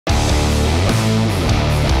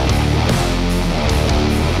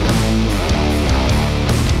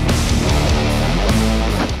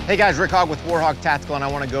Hey guys, Rick Hogg with War HOGG Tactical, and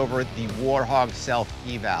I want to go over the War HOGG Self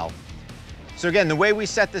Eval. So again, the way we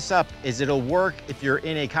set this up is it'll work if you're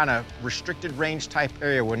in a kind of restricted range type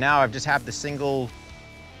area where now I've just have the single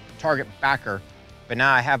target backer, but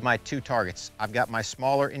now I have my two targets. I've got my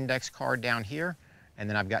smaller index card down here, and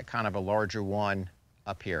then I've got kind of a larger one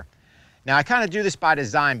up here. Now I kind of do this by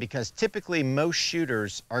design because typically most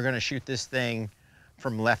shooters are going to shoot this thing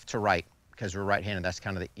from left to right because we're right-handed. That's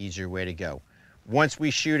kind of the easier way to go. Once we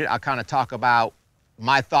shoot it, I'll kind of talk about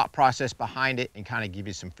my thought process behind it and kind of give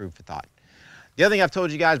you some food for thought. The other thing I've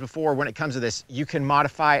told you guys before when it comes to this, you can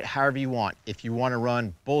modify it however you want. If you want to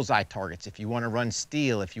run bullseye targets, if you want to run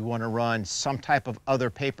steel, if you want to run some type of other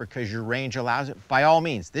paper because your range allows it, by all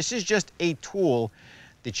means. This is just a tool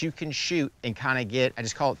that you can shoot and kind of get, I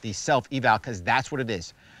just call it the self-eval because that's what it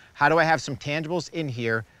is. How do I have some tangibles in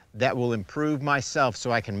here that will improve myself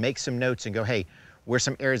so I can make some notes and go, hey, where's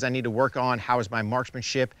some areas I need to work on? How is my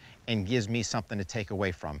marksmanship? And gives me something to take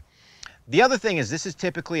away from. The other thing is this is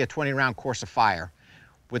typically a 20-round course of fire.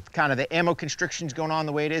 With kind of the ammo constrictions going on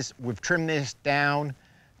the way it is, we've trimmed this down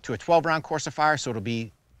to a 12-round course of fire, so it'll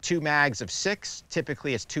be 2 mags of 6.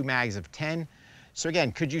 Typically it's 2 mags of 10. So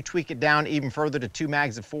again, could you tweak it down even further to 2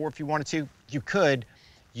 mags of 4 if you wanted to? You could.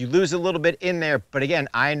 You lose a little bit in there, but again,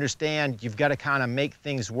 I understand you've got to kind of make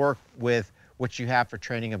things work with what you have for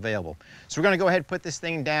training available. So we're going to go ahead and put this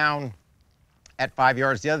thing down at 5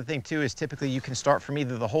 yards. The other thing too is typically you can start from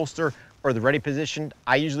either the holster or the ready position.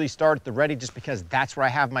 I usually start at the ready just because that's where I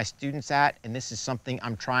have my students at, and this is something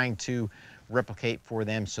I'm trying to replicate for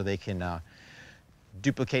them so they can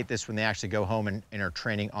duplicate this when they actually go home and are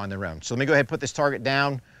training on their own. So let me go ahead and put this target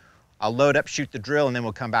down. I'll load up, shoot the drill, and then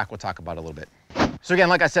we'll come back, we'll talk about it a little bit. So again,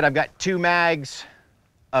 like I said, I've got 2 mags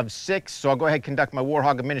of 6, so I'll go ahead and conduct my War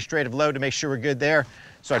HOGG administrative load to make sure we're good there.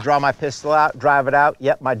 So I draw my pistol out, drive it out.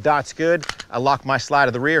 Yep, my dot's good. I lock my slide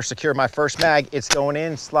to the rear, secure my first mag. It's going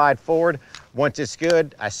in, slide forward. Once it's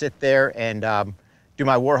good, I sit there and do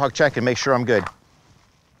my War HOGG check and make sure I'm good.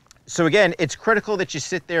 So again, it's critical that you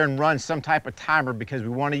sit there and run some type of timer because we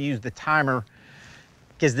want to use the timer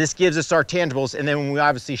because this gives us our tangibles, and then when we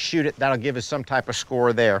obviously shoot it, that'll give us some type of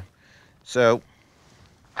score there. So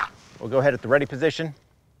we'll go ahead at the ready position.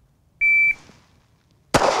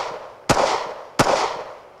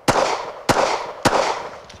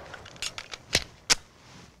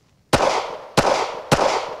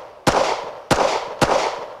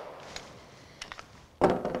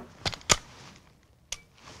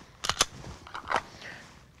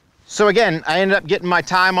 So again, I ended up getting my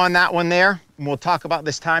time on that one there, and we'll talk about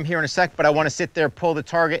this time here in a sec, but I want to sit there, pull the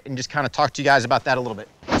target, and just kind of talk to you guys about that a little bit.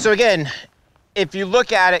 So again, if you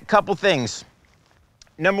look at it, couple things.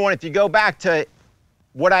 Number one, if you go back to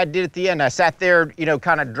what I did at the end, I sat there, you know,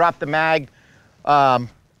 kind of dropped the mag. I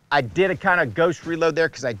did a kind of ghost reload there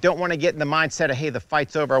because I don't want to get in the mindset of, hey, the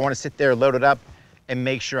fight's over. I want to sit there, load it up, and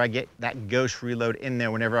make sure I get that ghost reload in there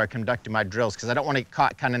whenever I conduct my drills because I don't want to get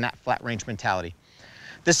caught kind of in that flat range mentality.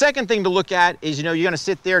 The second thing to look at is, you know, you're going to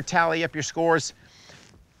sit there, tally up your scores.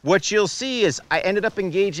 What you'll see is I ended up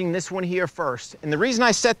engaging this one here first. And the reason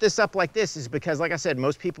I set this up like this is because, like I said,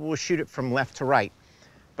 most people will shoot it from left to right.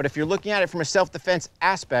 But if you're looking at it from a self-defense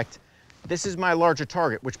aspect, this is my larger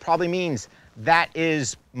target, which probably means that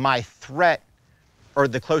is my threat or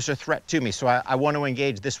the closer threat to me. So I want to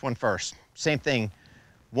engage this one first. Same thing,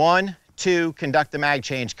 1, 2, conduct the mag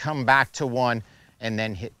change, come back to 1, and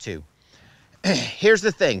then hit 2. Here's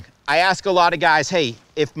the thing. I ask a lot of guys, hey,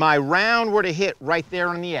 if my round were to hit right there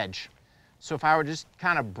on the edge, so if I were just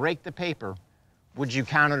kind of break the paper, would you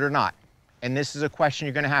count it or not? And this is a question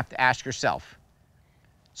you're going to have to ask yourself.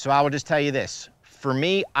 So I will just tell you this. For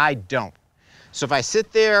me, I don't. So if I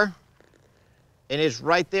sit there and it's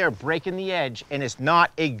right there breaking the edge and it's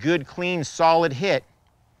not a good, clean, solid hit,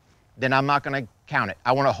 then I'm not going to count it.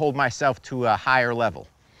 I want to hold myself to a higher level.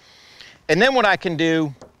 And then what I can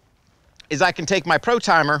do is I can take my pro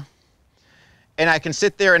timer and I can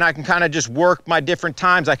sit there and I can kind of just work my different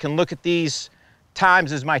times. I can look at these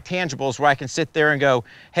times as my tangibles where I can sit there and go,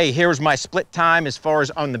 hey, here's my split time as far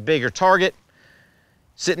as on the bigger target.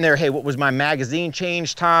 Sitting there, hey, what was my magazine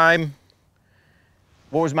change time?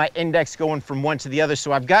 What was my index going from one to the other?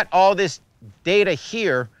 So I've got all this data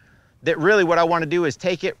here that really what I want to do is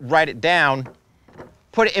take it, write it down,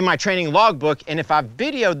 put it in my training logbook, and if I've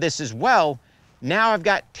videoed this as well, now I've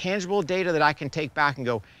got tangible data that I can take back and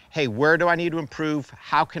go, hey, where do I need to improve?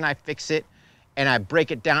 How can I fix it? And I break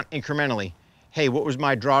it down incrementally. Hey, what was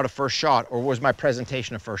my draw to first shot? Or what was my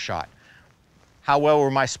presentation of first shot? How well were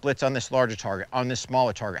my splits on this larger target, on this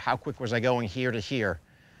smaller target? How quick was I going here to here?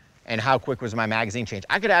 And how quick was my magazine change?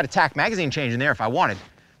 I could add a tack magazine change in there if I wanted.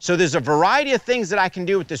 So there's a variety of things that I can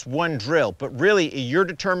do with this one drill, but really you're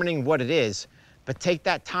determining what it is. But take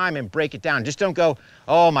that time and break it down. Just don't go,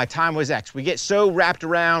 oh, my time was X. We get so wrapped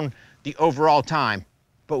around the overall time,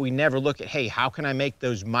 but we never look at, hey, how can I make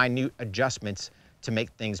those minute adjustments to make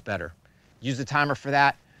things better? Use the timer for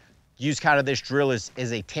that. Use kind of this drill as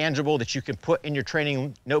a tangible that you can put in your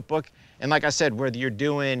training notebook. And like I said, whether you're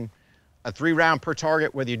doing a 3-round per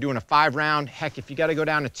target, whether you're doing a 5-round, heck, if you got to go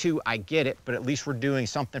down to 2, I get it, but at least we're doing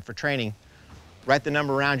something for training. Write the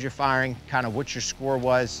number of rounds you're firing, kind of what your score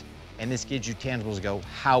was, and this gives you tangibles to go,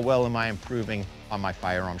 how well am I improving on my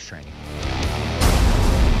firearms training?